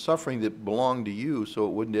pain and the suffering that belonged to you so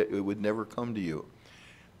it would never come to you.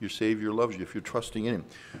 Your Savior loves you if you're trusting in him.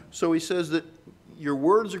 So he says that your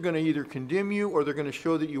words are going to either condemn you or they're going to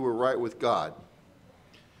show that you were right with God.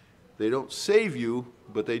 They don't save you,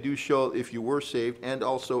 but they do show if you were saved and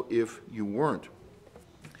also if you weren't.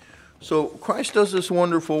 So Christ does this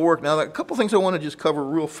wonderful work. Now, a couple things I want to just cover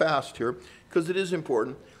real fast here, because it is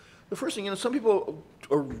important. The first thing, some people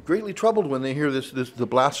are greatly troubled when they hear the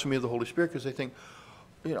blasphemy of the Holy Spirit, because they think,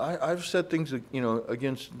 I've said things,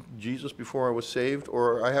 against Jesus before I was saved,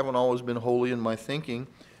 or I haven't always been holy in my thinking.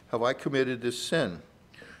 Have I committed this sin?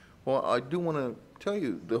 Well, I do want to tell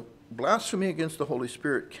you, the blasphemy against the Holy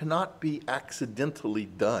Spirit cannot be accidentally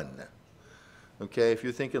done. Okay, if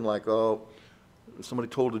you're thinking like, somebody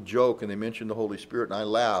told a joke and they mentioned the Holy Spirit and I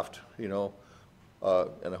laughed, and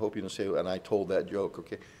I hope you don't say, and I told that joke,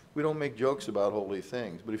 okay? We don't make jokes about holy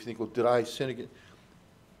things. But if you think, well, did I sin again?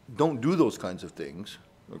 Don't do those kinds of things,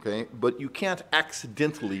 okay? But you can't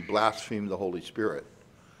accidentally blaspheme the Holy Spirit.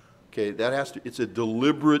 Okay, it's a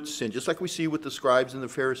deliberate sin, just like we see with the scribes and the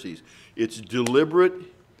Pharisees. It's deliberate,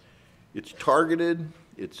 it's targeted,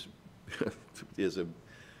 it's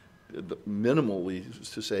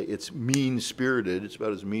minimally to say it's mean-spirited. It's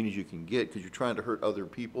about as mean as you can get because you're trying to hurt other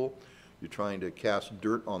people. You're trying to cast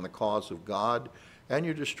dirt on the cause of God, and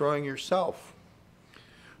you're destroying yourself.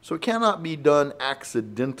 So it cannot be done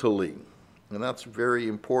accidentally, and that's very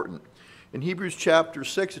important. In Hebrews chapter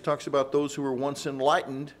 6, it talks about those who were once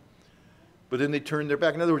enlightened, but then they turned their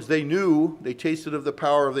back. In other words, they knew, they tasted of the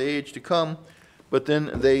power of the age to come, but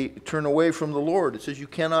then they turn away from the Lord. It says you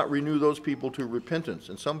cannot renew those people to repentance.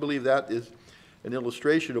 And some believe that is an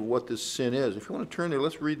illustration of what this sin is. If you want to turn there,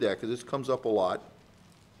 let's read that because this comes up a lot.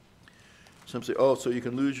 Some say, so you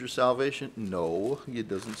can lose your salvation? No, it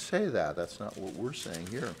doesn't say that. That's not what we're saying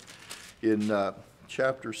here. In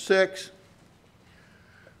chapter 6,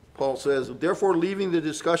 Paul says, therefore, leaving the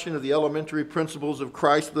discussion of the elementary principles of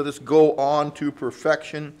Christ, let us go on to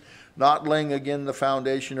perfection, not laying again the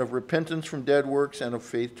foundation of repentance from dead works and of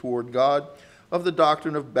faith toward God, of the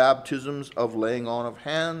doctrine of baptisms, of laying on of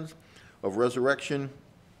hands, of resurrection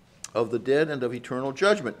of the dead, and of eternal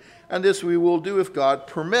judgment. And this we will do if God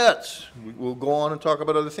permits. We'll go on and talk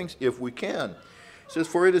about other things if we can. It says,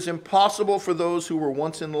 for it is impossible for those who were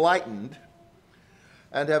once enlightened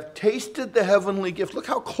and have tasted the heavenly gift. Look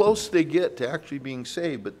how close they get to actually being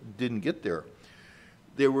saved, but didn't get there.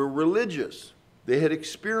 They were religious. They had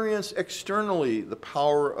experienced externally the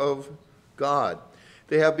power of God.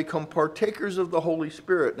 They have become partakers of the Holy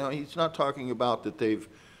Spirit. Now, he's not talking about that they've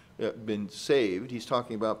been saved. He's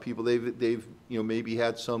talking about people, they've maybe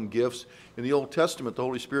had some gifts. In the Old Testament, the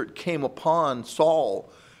Holy Spirit came upon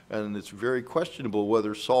Saul, and it's very questionable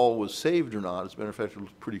whether Saul was saved or not. As a matter of fact, I'm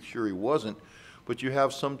pretty sure he wasn't. But you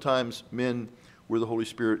have sometimes men where the Holy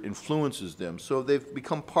Spirit influences them. So they've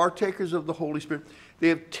become partakers of the Holy Spirit. They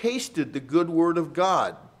have tasted the good word of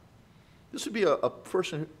God. This would be a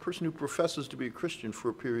person who professes to be a Christian for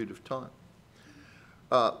a period of time.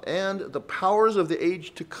 And the powers of the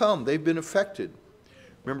age to come, they've been affected.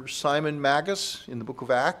 Remember Simon Magus in the book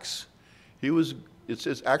of Acts?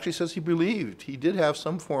 Actually says he believed. He did have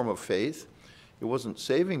some form of faith. It wasn't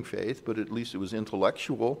saving faith, but at least it was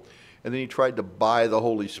intellectual. And then he tried to buy the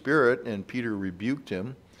Holy Spirit, and Peter rebuked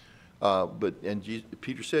him.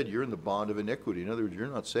 Peter said, you're in the bond of iniquity. In other words, you're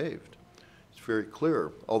not saved. It's very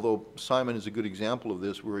clear. Although Simon is a good example of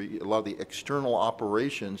this, where a lot of the external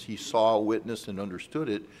operations, he saw, witnessed, and understood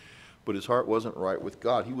it, but his heart wasn't right with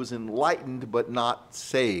God. He was enlightened, but not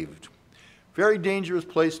saved. Very dangerous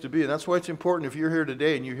place to be, and that's why it's important if you're here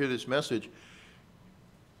today and you hear this message,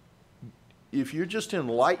 if you're just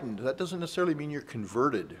enlightened, that doesn't necessarily mean you're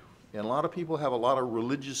converted. And a lot of people have a lot of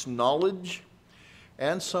religious knowledge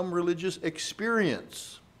and some religious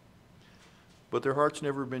experience, but their heart's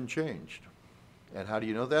never been changed. And how do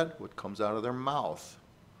you know that? What comes out of their mouth.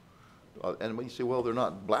 And when you say, well, they're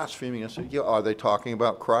not blaspheming, I say, yeah, are they talking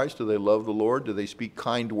about Christ? Do they love the Lord? Do they speak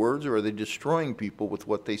kind words? Or are they destroying people with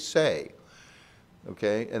what they say?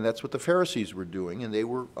 Okay, and that's what the Pharisees were doing, and they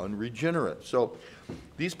were unregenerate. So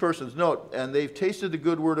these persons, note, and they've tasted the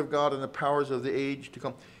good word of God and the powers of the age to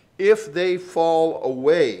come. If they fall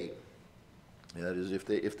away, that is,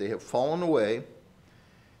 if they have fallen away,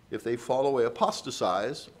 if they fall away,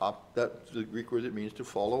 apostatize, that's the Greek word that means to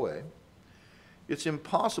fall away. It's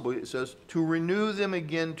impossible, it says, to renew them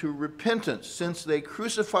again to repentance, since they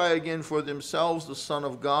crucify again for themselves the Son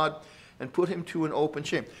of God and put him to an open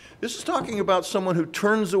shame. This is talking about someone who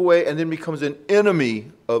turns away and then becomes an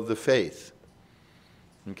enemy of the faith.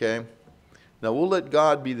 Okay? Now, we'll let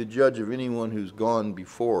God be the judge of anyone who's gone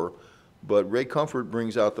before, but Ray Comfort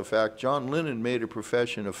brings out the fact John Lennon made a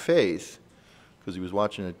profession of faith because he was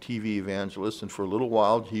watching a TV evangelist, and for a little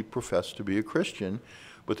while he professed to be a Christian,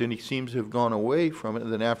 but then he seems to have gone away from it,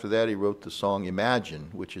 and then after that he wrote the song Imagine,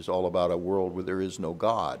 which is all about a world where there is no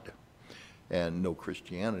God and no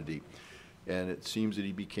Christianity. And it seems that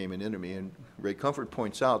he became an enemy. And Ray Comfort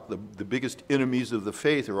points out the biggest enemies of the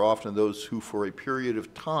faith are often those who for a period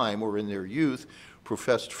of time or in their youth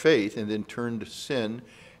professed faith and then turned to sin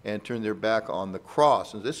and turned their back on the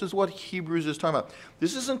cross. And this is what Hebrews is talking about.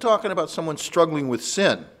 This isn't talking about someone struggling with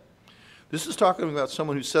sin. This is talking about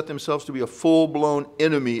someone who set themselves to be a full-blown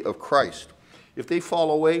enemy of Christ. If they fall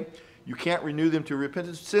away, you can't renew them to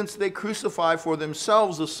repentance since they crucify for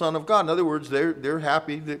themselves the Son of God. In other words, they're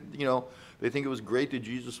happy that, they think it was great that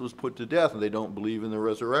Jesus was put to death, and they don't believe in the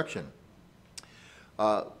resurrection.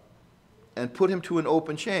 And put him to an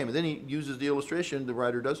open shame. And then he uses the illustration, the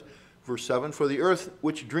writer does, verse 7, for the earth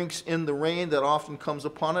which drinks in the rain that often comes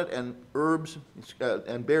upon it, and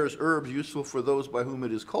bears herbs useful for those by whom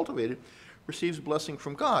it is cultivated, receives blessing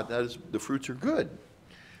from God. That is, the fruits are good.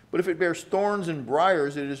 But if it bears thorns and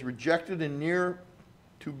briars, it is rejected and near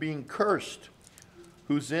to being cursed,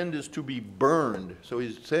 whose end is to be burned. So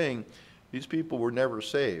he's saying these people were never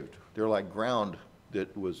saved. They're like ground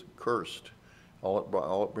that was cursed.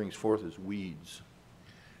 All it brings forth is weeds.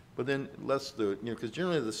 But then because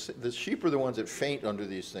generally the sheep are the ones that faint under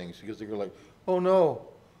these things, because they're like, oh no,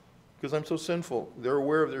 because I'm so sinful. They're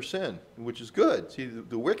aware of their sin, which is good. See,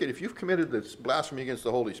 the wicked, if you've committed this blasphemy against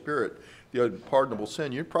the Holy Spirit, the unpardonable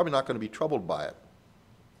sin, you're probably not going to be troubled by it.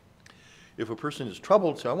 If a person is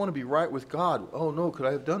troubled, say, I want to be right with God. Oh no, could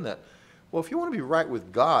I have done that? Well, if you want to be right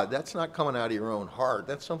with God, that's not coming out of your own heart.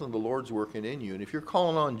 That's something the Lord's working in you. And if you're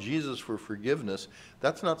calling on Jesus for forgiveness,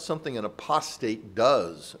 that's not something an apostate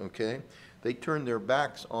does, okay? They turn their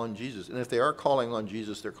backs on Jesus. And if they are calling on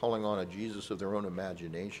Jesus, they're calling on a Jesus of their own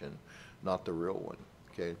imagination, not the real one.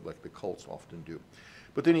 okay, like the cults often do.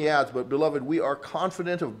 But then he adds, but beloved, we are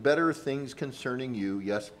confident of better things concerning you,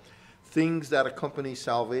 yes, things that accompany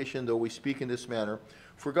salvation, though we speak in this manner.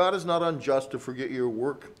 For God is not unjust to forget your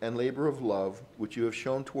work and labor of love, which you have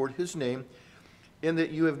shown toward his name, in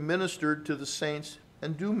that you have ministered to the saints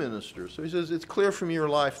and do minister. So he says, it's clear from your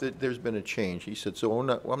life that there's been a change. He said, so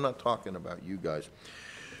I'm not talking about you guys.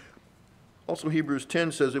 Also, Hebrews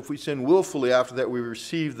 10 says, if we sin willfully after that we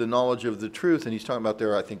receive the knowledge of the truth, and he's talking about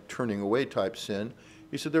there, I think, turning away type sin.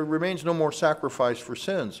 He said, there remains no more sacrifice for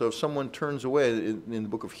sin. So if someone turns away, in the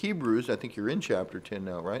book of Hebrews, I think you're in chapter 10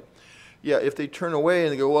 now, right? Yeah, if they turn away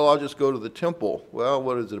and they go, well, I'll just go to the temple. Well,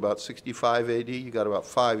 what is it, about 65 AD? You got about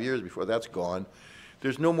 5 years before that's gone.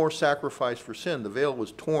 There's no more sacrifice for sin. The veil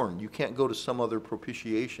was torn. You can't go to some other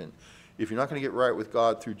propitiation. If you're not going to get right with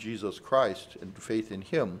God through Jesus Christ and faith in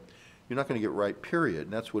him, you're not going to get right, period.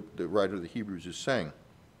 And that's what the writer of the Hebrews is saying.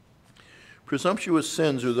 Presumptuous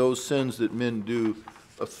sins are those sins that men do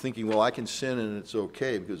of thinking, well, I can sin and it's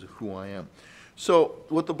okay because of who I am. So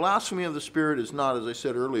what the blasphemy of the Spirit is not, as I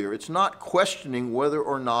said earlier, it's not questioning whether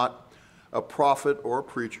or not a prophet or a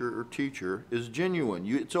preacher or teacher is genuine.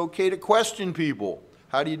 It's okay to question people.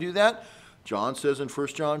 How do you do that? John says in 1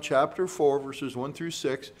 John chapter 4, verses 1 through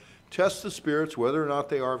 6, test the spirits whether or not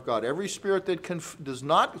they are of God. Every spirit that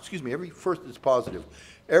it's positive.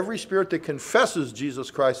 Every spirit that confesses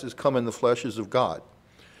Jesus Christ has come in the flesh is of God.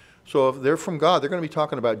 So if they're from God, they're going to be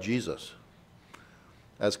talking about Jesus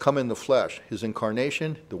as come in the flesh. His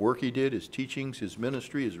incarnation, the work he did, his teachings, his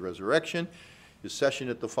ministry, his resurrection, his session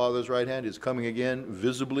at the Father's right hand, his coming again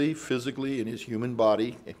visibly, physically in his human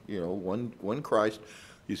body, one Christ.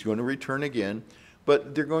 He's going to return again.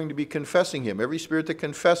 But they're going to be confessing him. Every spirit that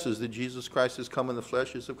confesses that Jesus Christ has come in the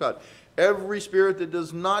flesh is of God. Every spirit that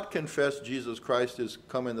does not confess Jesus Christ has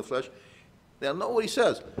come in the flesh, now note what he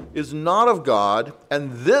says, is not of God,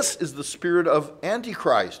 and this is the spirit of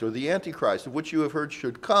Antichrist, or the Antichrist, of which you have heard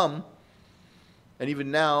should come, and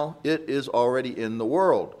even now it is already in the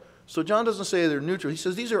world. So John doesn't say they're neutral. He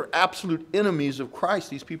says these are absolute enemies of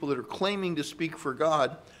Christ, these people that are claiming to speak for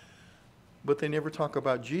God, but they never talk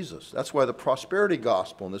about Jesus. That's why the prosperity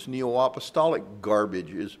gospel and this neo-apostolic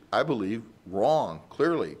garbage is, I believe, wrong,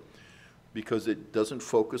 clearly, because it doesn't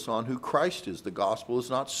focus on who Christ is. The gospel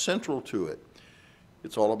is not central to it.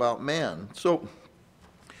 It's all about man. So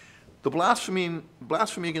the blasphemy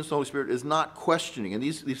against the Holy Spirit is not questioning. And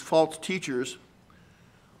these false teachers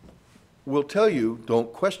will tell you,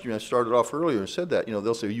 don't question. I started off earlier and said that.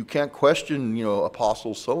 They'll say, you can't question,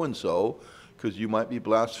 Apostle so-and-so because you might be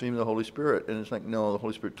blaspheming the Holy Spirit. And it's like, no, the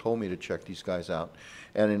Holy Spirit told me to check these guys out.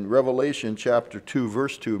 And in Revelation chapter 2,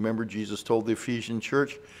 verse 2, remember Jesus told the Ephesian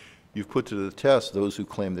church, you've put to the test those who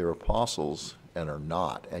claim they're apostles and are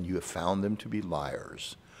not, and you have found them to be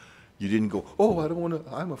liars. You didn't go, oh, I don't want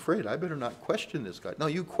to, I'm afraid, I better not question this guy. No,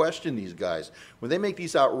 you question these guys. When they make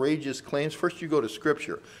these outrageous claims, first you go to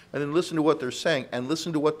Scripture, and then listen to what they're saying, and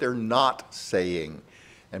listen to what they're not saying.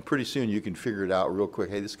 And pretty soon you can figure it out real quick.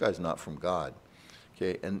 Hey, this guy's not from God.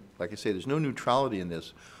 Okay, and like I say, there's no neutrality in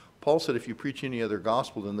this. Paul said if you preach any other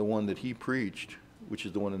gospel than the one that he preached, which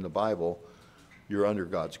is the one in the Bible, you're under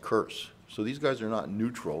God's curse. So these guys are not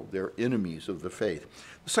neutral. They're enemies of the faith.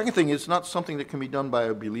 The second thing is it's not something that can be done by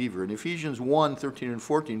a believer. In Ephesians 1, 13 and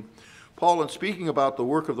 14, Paul, in speaking about the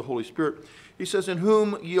work of the Holy Spirit, he says, in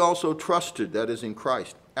whom ye also trusted, that is in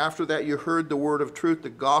Christ. After that you heard the word of truth, the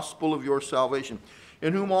gospel of your salvation,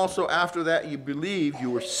 in whom also after that you believed, you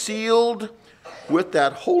were sealed with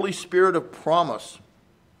that Holy Spirit of promise,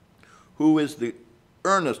 who is the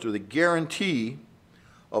earnest or the guarantee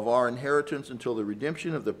of our inheritance until the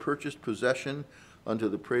redemption of the purchased possession unto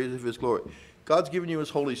the praise of his glory. God's given you his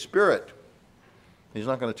Holy Spirit. He's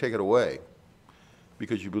not going to take it away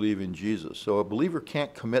because you believe in Jesus. So a believer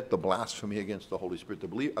can't commit the blasphemy against the Holy Spirit.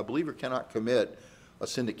 A believer cannot commit a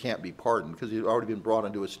sin that can't be pardoned because he's already been brought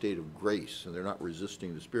into a state of grace and they're not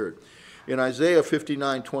resisting the Spirit. In Isaiah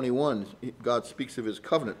 59:21, God speaks of his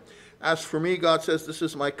covenant. As for me, God says, this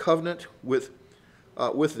is my covenant with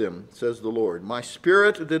them, says the Lord. My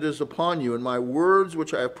spirit that is upon you and my words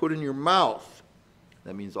which I have put in your mouth.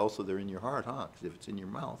 That means also they're in your heart, huh? Because if it's in your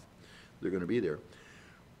mouth, they're going to be there.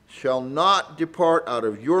 Shall not depart out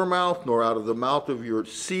of your mouth, nor out of the mouth of your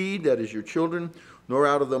seed, that is your children, nor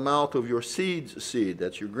out of the mouth of your seed's seed,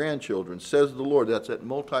 that's your grandchildren, says the Lord. That's that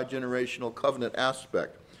multi-generational covenant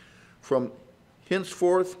aspect. From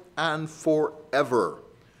henceforth and forever.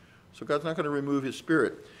 So God's not going to remove his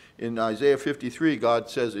Spirit. In Isaiah 53, God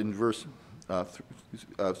says in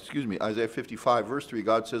Isaiah 55, verse 3,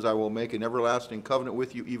 God says, I will make an everlasting covenant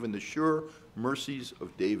with you, even the sure mercies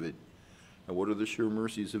of David. Now, what are the sure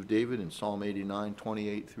mercies of David in Psalm 89,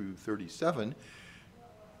 28 through 37?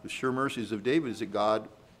 The sure mercies of David is that God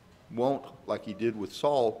won't, like he did with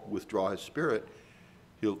Saul, withdraw his spirit.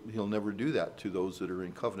 He'll never do that to those that are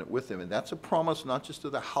in covenant with him. And that's a promise not just to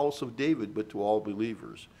the house of David, but to all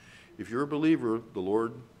believers. If you're a believer, the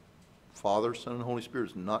Lord, Father, Son, and Holy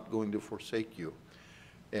Spirit is not going to forsake you.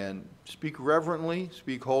 And speak reverently,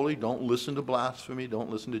 speak holy. Don't listen to blasphemy. Don't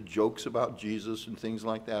listen to jokes about Jesus and things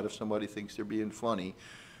like that if somebody thinks they're being funny.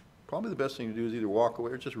 Probably the best thing to do is either walk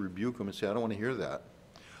away or just rebuke them and say, I don't want to hear that.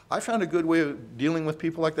 I found a good way of dealing with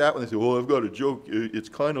people like that when they say, well, I've got a joke. It's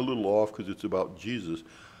kind of a little off because it's about Jesus.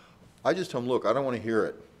 I just tell them, look, I don't want to hear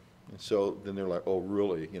it. And so then they're like, oh,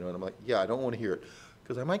 really? You know, and I'm like, yeah, I don't want to hear it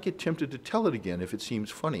because I might get tempted to tell it again if it seems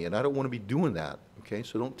funny, and I don't want to be doing that, okay?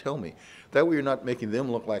 So don't tell me. That way you're not making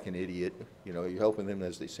them look like an idiot. You know, you're helping them,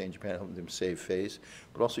 as they say in Japan, helping them save face,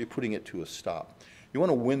 but also you're putting it to a stop. You want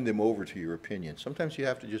to win them over to your opinion. Sometimes you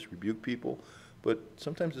have to just rebuke people, but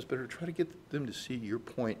sometimes it's better to try to get them to see your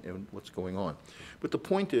point and what's going on. But the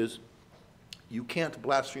point is, you can't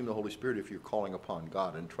blaspheme the Holy Spirit if you're calling upon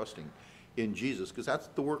God and trusting in Jesus, because that's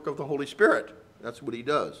the work of the Holy Spirit. That's what he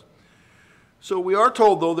does. So we are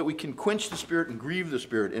told, though, that we can quench the Spirit and grieve the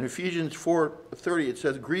Spirit. In Ephesians 4:30, it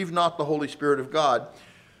says, grieve not the Holy Spirit of God.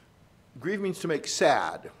 Grieve means to make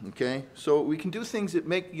sad, okay? So we can do things that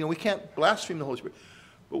make, we can't blaspheme the Holy Spirit.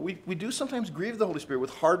 But we do sometimes grieve the Holy Spirit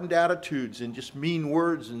with hardened attitudes and just mean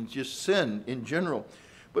words and just sin in general.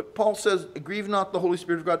 But Paul says, grieve not the Holy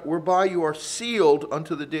Spirit of God, whereby you are sealed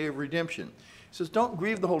unto the day of redemption. He says, don't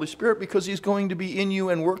grieve the Holy Spirit because he's going to be in you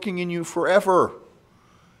and working in you forever.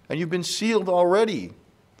 And you've been sealed already.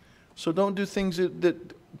 So don't do things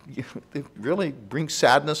that really bring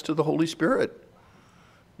sadness to the Holy Spirit.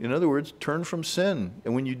 In other words, turn from sin.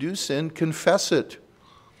 And when you do sin, confess it.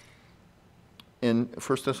 In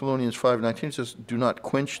 1 Thessalonians 5:19, it says, do not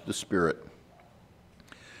quench the Spirit.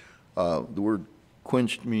 The word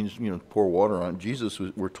quenched means, pour water on. Jesus,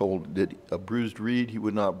 we're told that a bruised reed he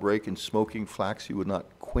would not break, and smoking flax he would not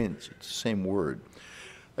quench. It's the same word.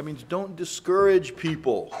 That means don't discourage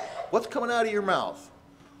people. What's coming out of your mouth?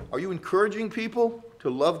 Are you encouraging people to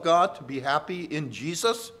love God, to be happy in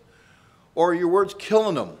Jesus? Or are your words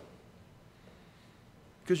killing them?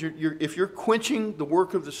 Because if you're quenching the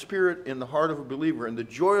work of the Spirit in the heart of a believer, and the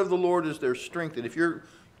joy of the Lord is their strength, and if you're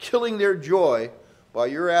killing their joy by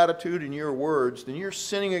your attitude and your words, then you're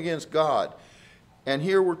sinning against God. And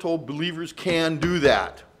here we're told believers can do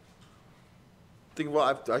that.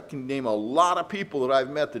 I can name a lot of people that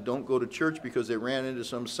I've met that don't go to church because they ran into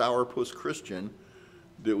some sourpuss Christian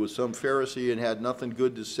that was some Pharisee and had nothing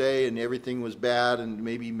good to say and everything was bad and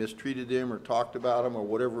maybe mistreated him or talked about him or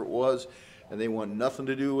whatever it was, and they want nothing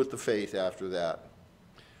to do with the faith after that.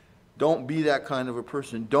 Don't be that kind of a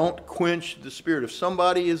person. Don't quench the Spirit. If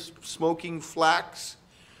somebody is smoking flax,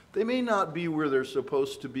 they may not be where they're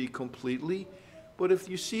supposed to be completely, but if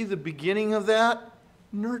you see the beginning of that,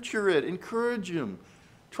 nurture it, encourage them.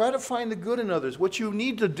 Try to find the good in others. What you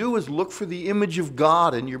need to do is look for the image of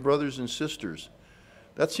God in your brothers and sisters.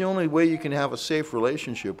 That's the only way you can have a safe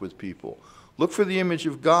relationship with people. Look for the image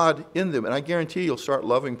of God in them, and I guarantee you'll start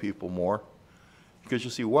loving people more because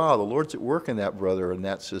you'll see, wow, the Lord's at work in that brother and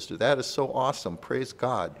that sister. That is so awesome. Praise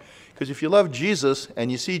God. Because if you love Jesus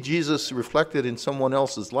and you see Jesus reflected in someone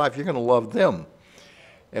else's life, you're going to love them.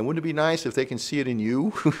 And wouldn't it be nice if they can see it in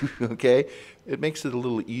you, okay? It makes it a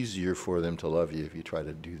little easier for them to love you if you try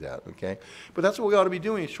to do that, okay? But that's what we ought to be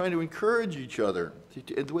doing, is trying to encourage each other.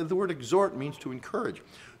 The word exhort means to encourage.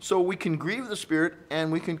 So we can grieve the Spirit and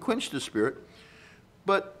we can quench the Spirit,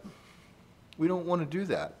 but we don't want to do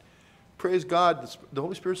that. Praise God, the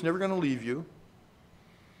Holy Spirit's never going to leave you.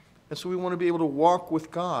 And so we want to be able to walk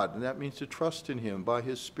with God, and that means to trust in him by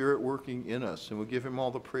his Spirit working in us. And we'll give him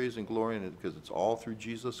all the praise and glory in it because it's all through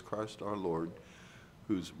Jesus Christ our Lord,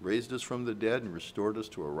 who's raised us from the dead and restored us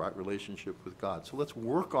to a right relationship with God. So let's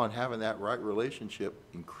work on having that right relationship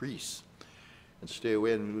increase and stay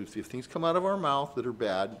away. And if things come out of our mouth that are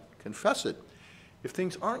bad, confess it. If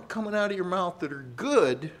things aren't coming out of your mouth that are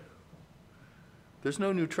good, there's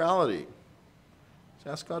no neutrality.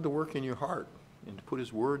 So ask God to work in your heart and to put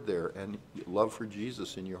his word there and love for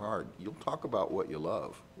Jesus in your heart. You'll talk about what you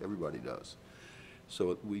love. Everybody does.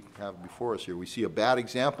 So we have before us here, we see a bad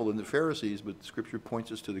example in the Pharisees, but Scripture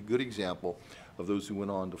points us to the good example of those who went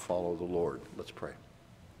on to follow the Lord. Let's pray.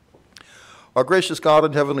 Our gracious God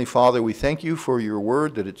and Heavenly Father, we thank you for your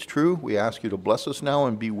word, that it's true. We ask you to bless us now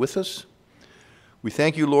and be with us. We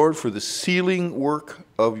thank you, Lord, for the sealing work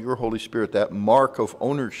of your Holy Spirit, that mark of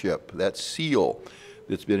ownership, that seal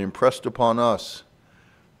that's been impressed upon us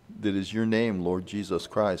that is your name, Lord Jesus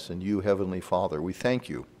Christ, and you, Heavenly Father. We thank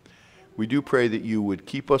you. We do pray that you would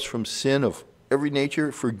keep us from sin of every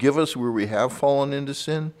nature, forgive us where we have fallen into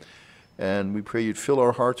sin, and we pray you'd fill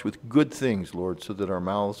our hearts with good things, Lord, so that our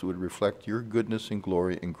mouths would reflect your goodness and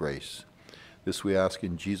glory and grace. This we ask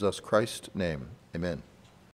in Jesus Christ's name. Amen.